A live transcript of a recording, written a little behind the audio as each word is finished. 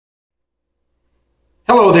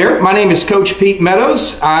Hello there, my name is Coach Pete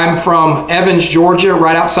Meadows. I'm from Evans, Georgia,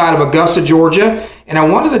 right outside of Augusta, Georgia, and I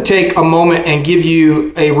wanted to take a moment and give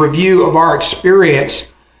you a review of our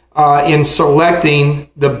experience in selecting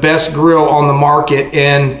the best grill on the market.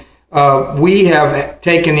 And we have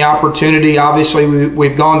taken the opportunity, obviously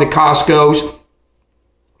we've gone to Costco's,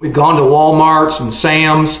 we've gone to Wal Mart's and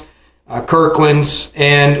Sam's, Kirkland's,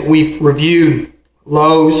 and we've reviewed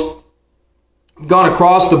Lowe's. We've gone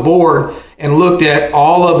across the board and looked at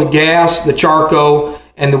all of the gas, the charcoal,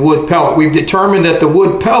 and the wood pellet. We've determined that the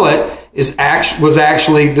wood pellet was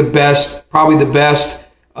actually the best, probably the best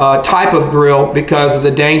type of grill because of the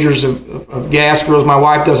dangers of gas grills. My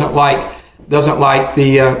wife doesn't like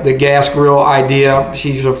the gas grill idea.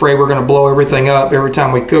 She's afraid we're going to blow everything up every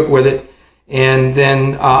time we cook with it. And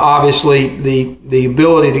then obviously the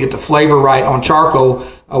ability to get the flavor right on charcoal,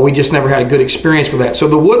 we just never had a good experience with that. So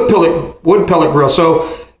the wood pellet grill.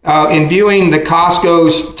 So in viewing the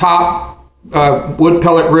Costco's top wood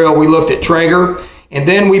pellet grill, we looked at Traeger, and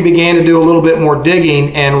then we began to do a little bit more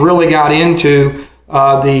digging and really got into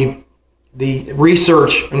the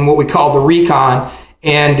research and what we call the recon,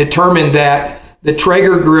 and determined that the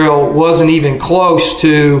Traeger grill wasn't even close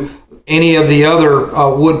to any of the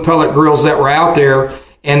other wood pellet grills that were out there,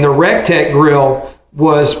 and the Rec Tec grill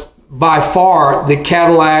was by far the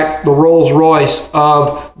Cadillac, the Rolls Royce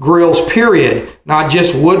of grills, period, not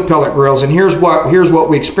just wood pellet grills. And here's what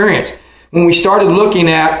we experienced. When we started looking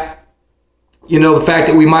at, the fact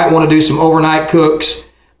that we might want to do some overnight cooks,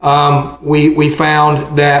 we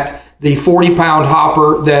found that the 40-pound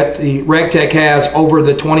hopper that the Rec Tec has over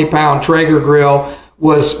the 20-pound Traeger grill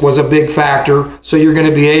was a big factor. So you're going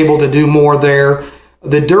to be able to do more there.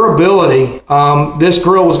 The durability, this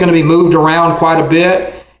grill was going to be moved around quite a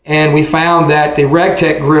bit, and we found that the Rec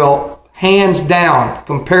Tec grill, hands down,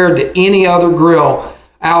 compared to any other grill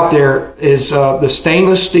out there, is the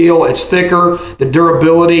stainless steel. It's thicker, the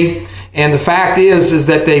durability, and the fact is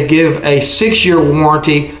that they give a 6-year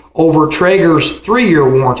warranty over Traeger's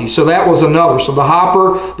 3-year warranty. So that was another. So the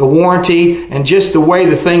hopper, the warranty, and just the way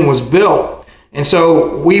the thing was built. And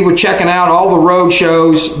so we were checking out all the road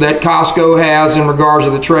shows that Costco has in regards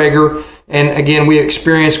to the Traeger. And again, we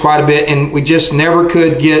experienced quite a bit, and we just never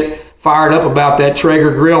could get fired up about that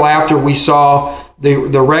Traeger grill after we saw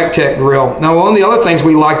the Rec Tec grill. Now, one of the other things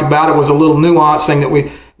we liked about it was a little nuance thing that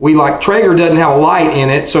we like. Traeger doesn't have a light in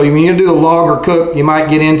it, so when you do the longer cook, you might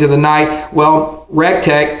get into the night. Well, Rec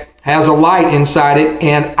Tec has a light inside it,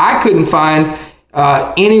 and I couldn't find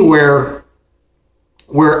anywhere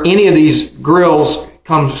where any of these grills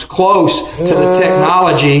comes close to the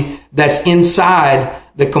technology that's inside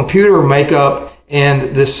the computer makeup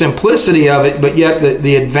and the simplicity of it, but yet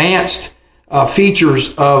the advanced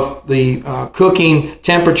features of the cooking,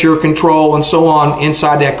 temperature control, and so on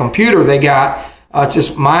inside that computer they got. It's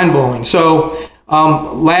just mind-blowing. So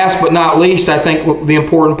last but not least, I think what the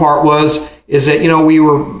important part is that we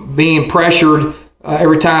were being pressured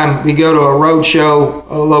every time we go to a roadshow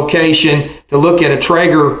location to look at a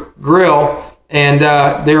Traeger grill, and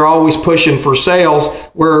they're always pushing for sales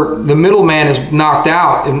where the middleman is knocked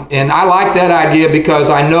out. And I like that idea because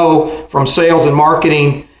I know from sales and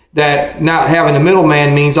marketing that not having a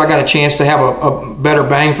middleman means I got a chance to have a better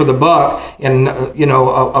bang for the buck and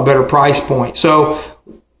a better price point. So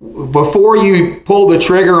before you pull the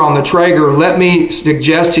trigger on the Traeger, let me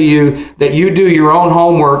suggest to you that you do your own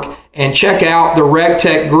homework and check out the Rec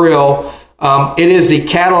Tec grill. It is the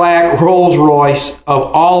Cadillac Rolls Royce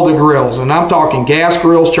of all the grills, and I'm talking gas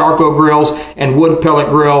grills, charcoal grills, and wood pellet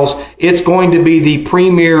grills. It's going to be the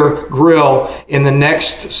premier grill in the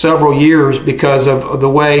next several years because of the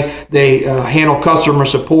way they handle customer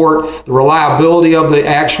support, the reliability of the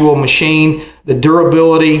actual machine, the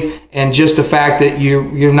durability, and just the fact that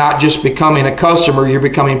you're not just becoming a customer, you're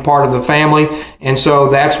becoming part of the family. And so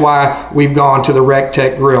that's why we've gone to the Rec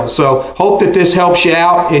Tec grill. So hope that this helps you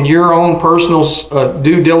out in your own personal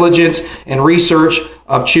due diligence and research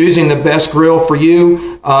of choosing the best grill for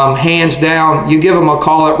you. Hands down, you give them a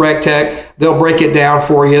call at Rec Tec, they'll break it down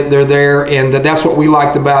for you. They're there, and that's what we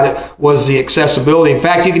liked about it, was the accessibility. In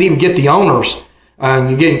fact, you could even get the owners.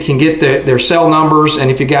 You can get their cell numbers,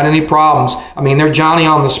 and if you got any problems, they're Johnny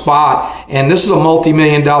on the spot. And this is a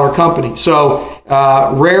multi-million-dollar company, so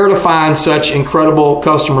rare to find such incredible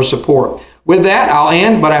customer support. With that, I'll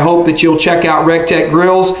end, but I hope that you'll check out Rec Tec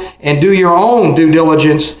grills and do your own due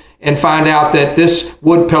diligence and find out that this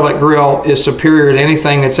wood pellet grill is superior to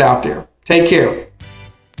anything that's out there. Take care.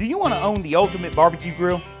 Do you want to own the ultimate barbecue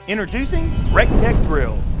grill? Introducing Rec Tec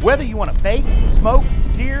grills. Whether you want to bake, smoke,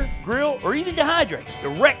 sear, grill, or even dehydrate, the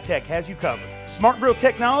Rec Tec has you covered. Smart grill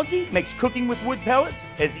technology makes cooking with wood pellets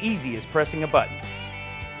as easy as pressing a button.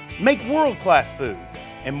 Make world-class food,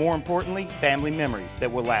 and more importantly, family memories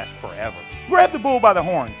that will last forever. Grab the bull by the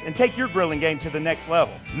horns and take your grilling game to the next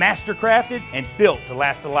level. Master crafted and built to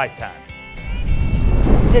last a lifetime.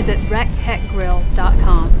 Visit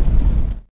rectecgrills.com.